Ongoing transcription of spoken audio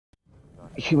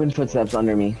Human footsteps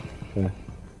under me. Okay.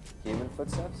 Human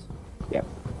footsteps? Yep.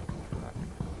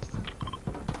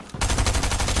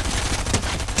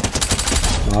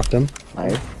 Knocked him.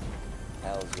 Nice.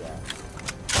 Hells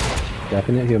yeah.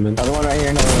 Definite human. Another one right here,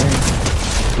 another one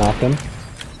right here. Knocked him.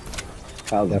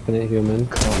 Oh, Definite human.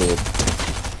 cold.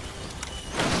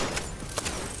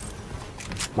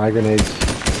 My grenades.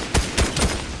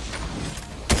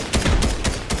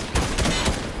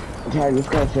 Okay, I just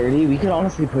got 30. We could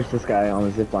honestly push this guy on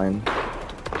the zip line.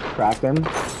 Crack him.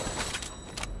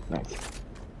 Nice.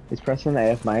 He's pressing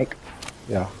the AF mic.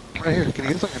 Yeah. Right here, can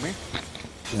you get something to me?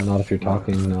 Yeah, not if you're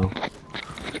talking, no.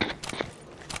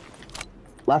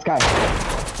 Last guy.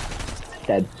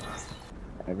 Dead.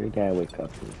 Every day I wake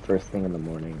up, first thing in the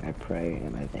morning, I pray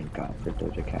and I thank God for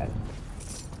Doja Cat.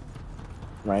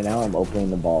 Right now I'm opening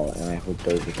the ball and I hope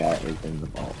Doja Cat is in the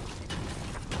ball.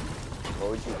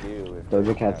 What would you do if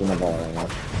Doja Cat's in the ball right now.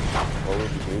 What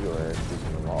would you do to her if she's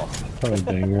in the wall? Probably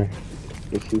banger.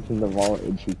 If she's in the vault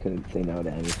and she couldn't say no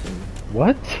to anything.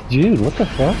 What? Dude, what the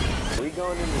fuck? Are we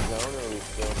going in the zone or are we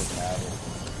still in the cabin?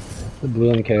 The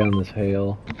blue MK on this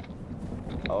hail.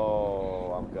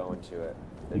 Oh, I'm going to it.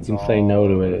 You can say no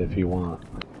to it if you want.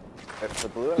 If the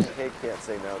blue MK can't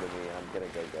say no to me, I'm gonna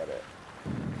go get it.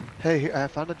 Hey, I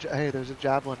found a. Hey, there's a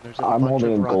javelin. There's a I'm bunch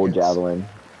holding a of gold rockets. javelin.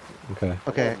 Okay.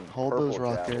 Okay, Holding hold purple those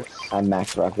javelin. rockets. I'm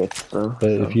max rockets, bro. But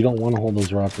if you don't want to hold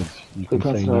those rockets, you can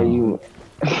say President, no. are you...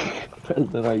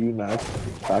 President, are you max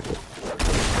rockets?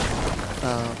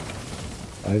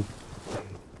 I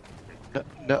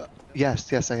No.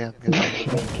 Yes, I am.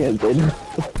 Yes, Can't say no.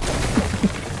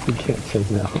 you can't say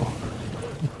no.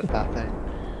 that thing.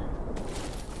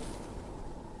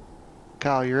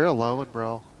 Kyle, you're alone,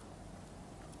 bro.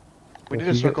 We need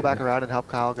to circle back around and help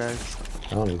Kyle, guys.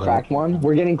 I don't need that. Cracked one?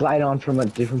 We're getting glide on from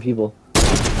different people.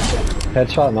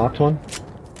 Headshot knocked one.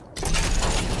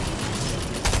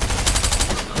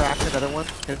 Cracked another one.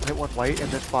 Hit one white and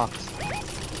then Fox.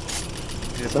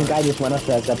 Some guy just went up to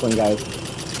that Zeppelin, guys.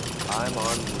 I'm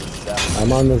on the Zeppelin.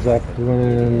 I'm on the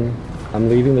Zeppelin. I'm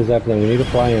leaving the Zeppelin. We need to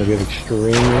fly in. We have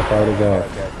extremely far to go.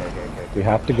 Okay. We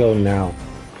have to go now.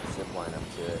 Zip line up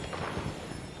to it.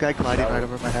 Guy gliding right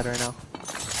over my head right now.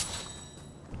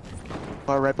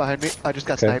 Oh, right behind me. I just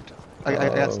got sniped. I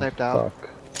got sniped out. Fuck.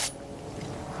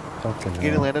 Fucking You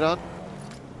getting hell. landed on?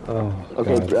 Oh,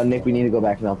 Okay, God. Nick, we need to go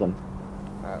back and help them.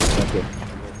 Alright, Okay.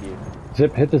 I'm with you.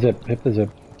 Zip, hit the zip, hit the zip.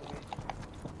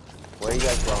 Where are you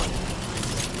guys going?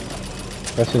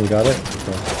 Preston, you got it?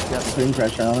 Okay. Yeah, putting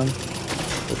pressure on them.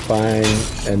 It's fine.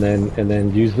 And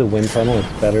then use the wind tunnel.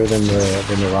 It's better than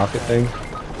the rocket thing.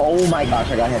 Oh my gosh,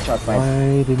 I got headshots by.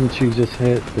 Why didn't you just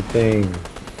hit the thing?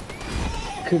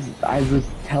 Because I was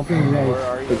helping you Where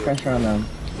are guys you? put pressure on them.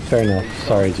 Fair enough.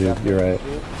 Sorry, Jude. You're right.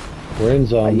 We're in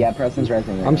zone. Yeah, Preston's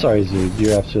resting right I'm now. sorry, Jude.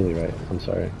 You're absolutely right. I'm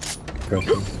sorry.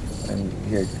 Preston. And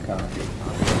here, come.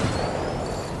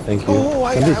 Thank you. Oh,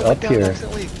 I Somebody's went up down here.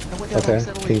 accidentally. I went down Okay.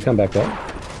 accidentally. Can you come back up?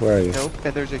 Where are you? Nope.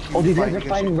 And there's a huge Oh, these fight guys are against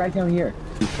fighting you. right down here.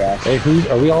 He's crashed. Hey,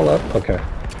 are we all up? Okay.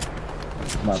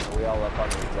 Come up. Are we all up on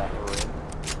the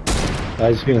Zeppelin?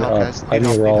 I just mean Help, up. guys. I mean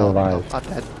Need we're help, all need help, alive.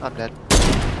 need help. I'm dead.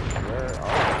 Where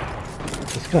are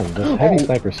This gun, this heavy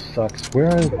sniper sucks. Where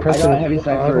are Preston? got a heavy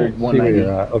sniper I don't at see where 190.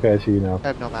 you're at. Okay, I see you now. I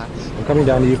have no mats. I'm coming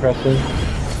down to you, Preston.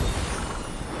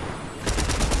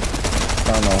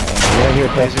 I don't know. Right here,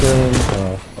 Preston.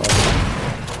 Oh, fuck.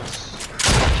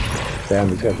 Damn,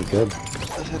 these guys are good. I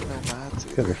have no mats.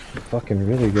 These guys are fucking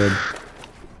really good.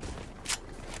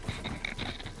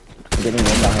 I'm getting in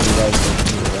behind you guys.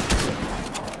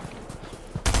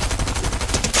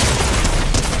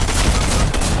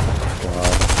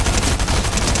 Wow.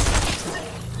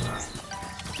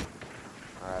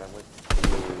 Alright, I'm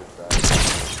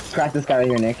with you. Crack this guy right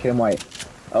here, Nick. Hit him white.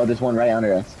 Oh, there's one right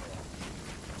under us.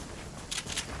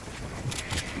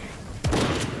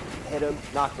 Hit him.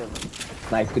 Knocked him.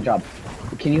 Nice, good job.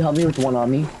 Can you help me with the one on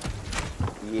me?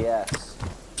 Yes.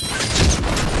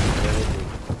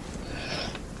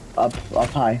 Up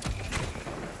high.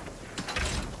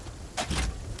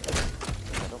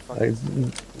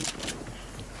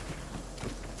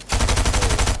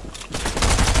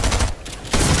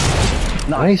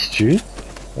 Nice, Jude.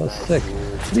 That was sick.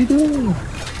 What are you doing?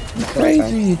 You're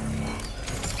crazy.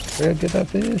 Gotta get that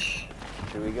fish.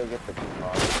 Should we go get the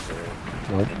cars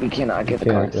or... Nope. We cannot get the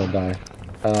Can't, cards. you'll die.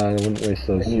 I wouldn't waste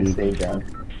those, I need to Jude. stay down.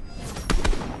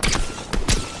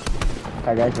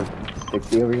 Hi guys,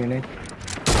 60 over here, Nick.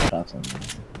 Shots on me.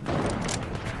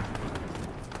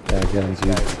 Yeah, get him, Jude.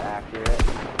 Guys accurate.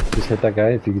 Just hit that guy,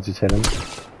 if you could just hit him.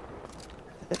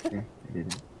 Yeah, I did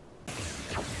it.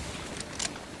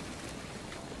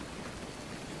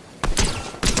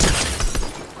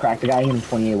 Crack the guy, hit him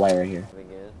 28 wire right here. I think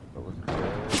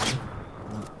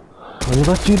On your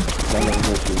left, dude.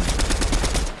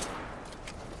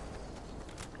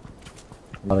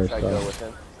 Water Should I go with stuff.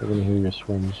 him? They're gonna hear your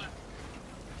swims.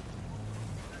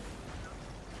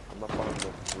 I'm up on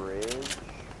the bridge.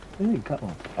 Where did he go?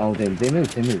 Oh, they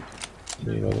moved. See you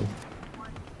later.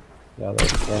 Yeah,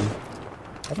 that's fun.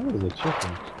 I thought it was a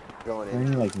chicken. Going Are there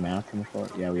any in. like mats on the floor?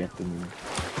 Yeah, we have to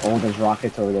move. Oh, there's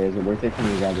rockets over there. Is it worth it for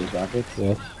me to grab these rockets?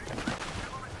 Yes.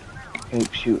 Oh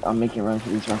shoot, I'm making a run for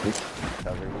these rockets.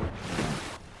 Cover you.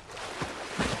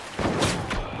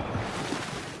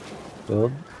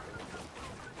 Build.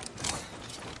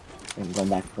 I'm going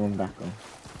back.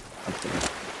 That's it.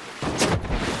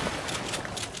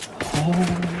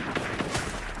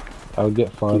 I would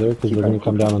get farther because they're gonna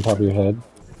come down on top of your head.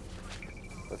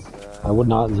 What's, I would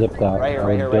not zip that. right here, I right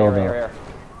would here, right build here, up. right here.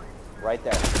 Right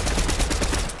there.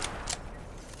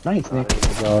 Nice, Nick.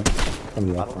 Good job. Come I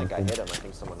to don't that think I one. hit him. I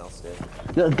think someone else did.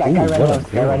 Guy right what a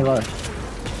above. Guy right hero. above.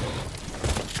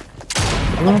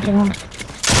 Come on.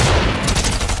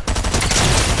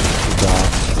 Good job.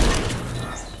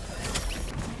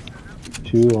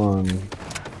 2 on.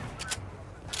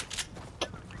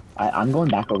 I'm going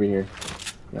back over here.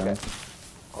 Yeah. Okay.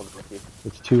 I'll go with you.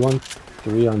 It's 2 on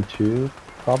 3 on 2,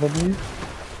 probably.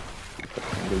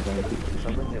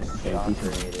 Someone just shot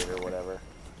grenaded or whatever.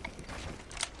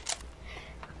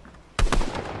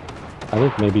 I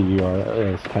think maybe you are.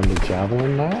 It's time to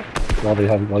javelin that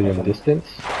while you're in distance,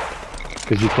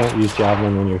 because you can't use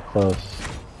javelin when you're close.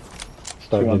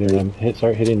 Start hitting them.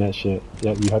 Start hitting that shit.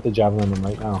 Yeah, you have to javelin them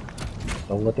right now.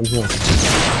 Don't let them heal.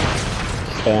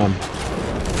 Spam.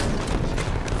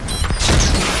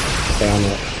 Spam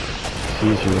it.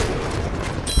 Sees you.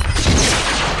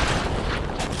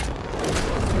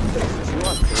 2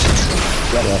 on 3.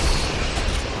 Yes.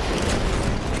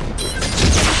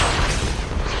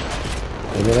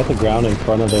 And they're at the ground in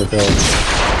front of their build.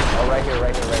 Oh, right here,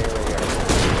 right here, right here, right here.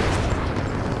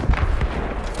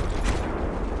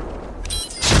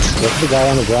 Look at the guy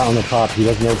on the ground on the top. He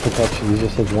has no protection. He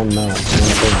just has one map,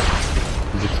 one thing.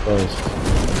 He's exposed.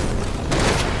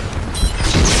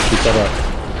 Keep that up.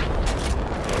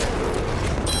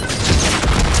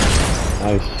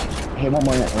 Nice. Hey, one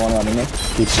more Nick.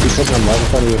 Keep putting them right in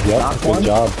front of you. Yep. Knock Good one.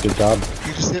 job. Good job. You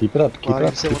just hit. Keep it up. Keep Wow, it you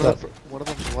up. just hit Keep it up. one of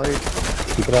them's white.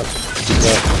 Keep it up. Keep it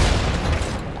up.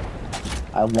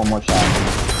 I have one more shot.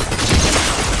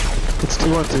 It's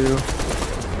 2 on 2.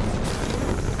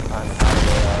 I'm out of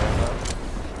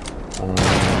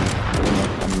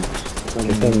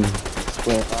Get them.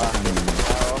 Split.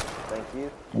 oh, thank you.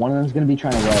 One of them's gonna be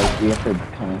trying to res. We have to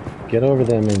kind of. Get over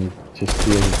them and just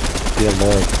be a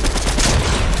lord.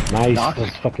 Nice. Knock.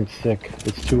 That's fucking sick.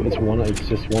 It's just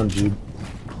one dude.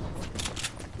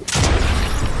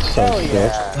 So Hell sick.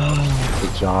 yeah.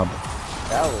 Good job.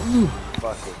 That was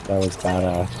fucking, That was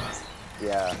badass.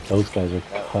 yeah. Those guys are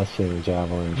cussing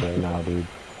javelins right now, dude.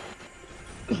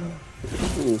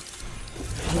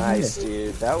 Nice,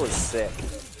 dude. That was sick.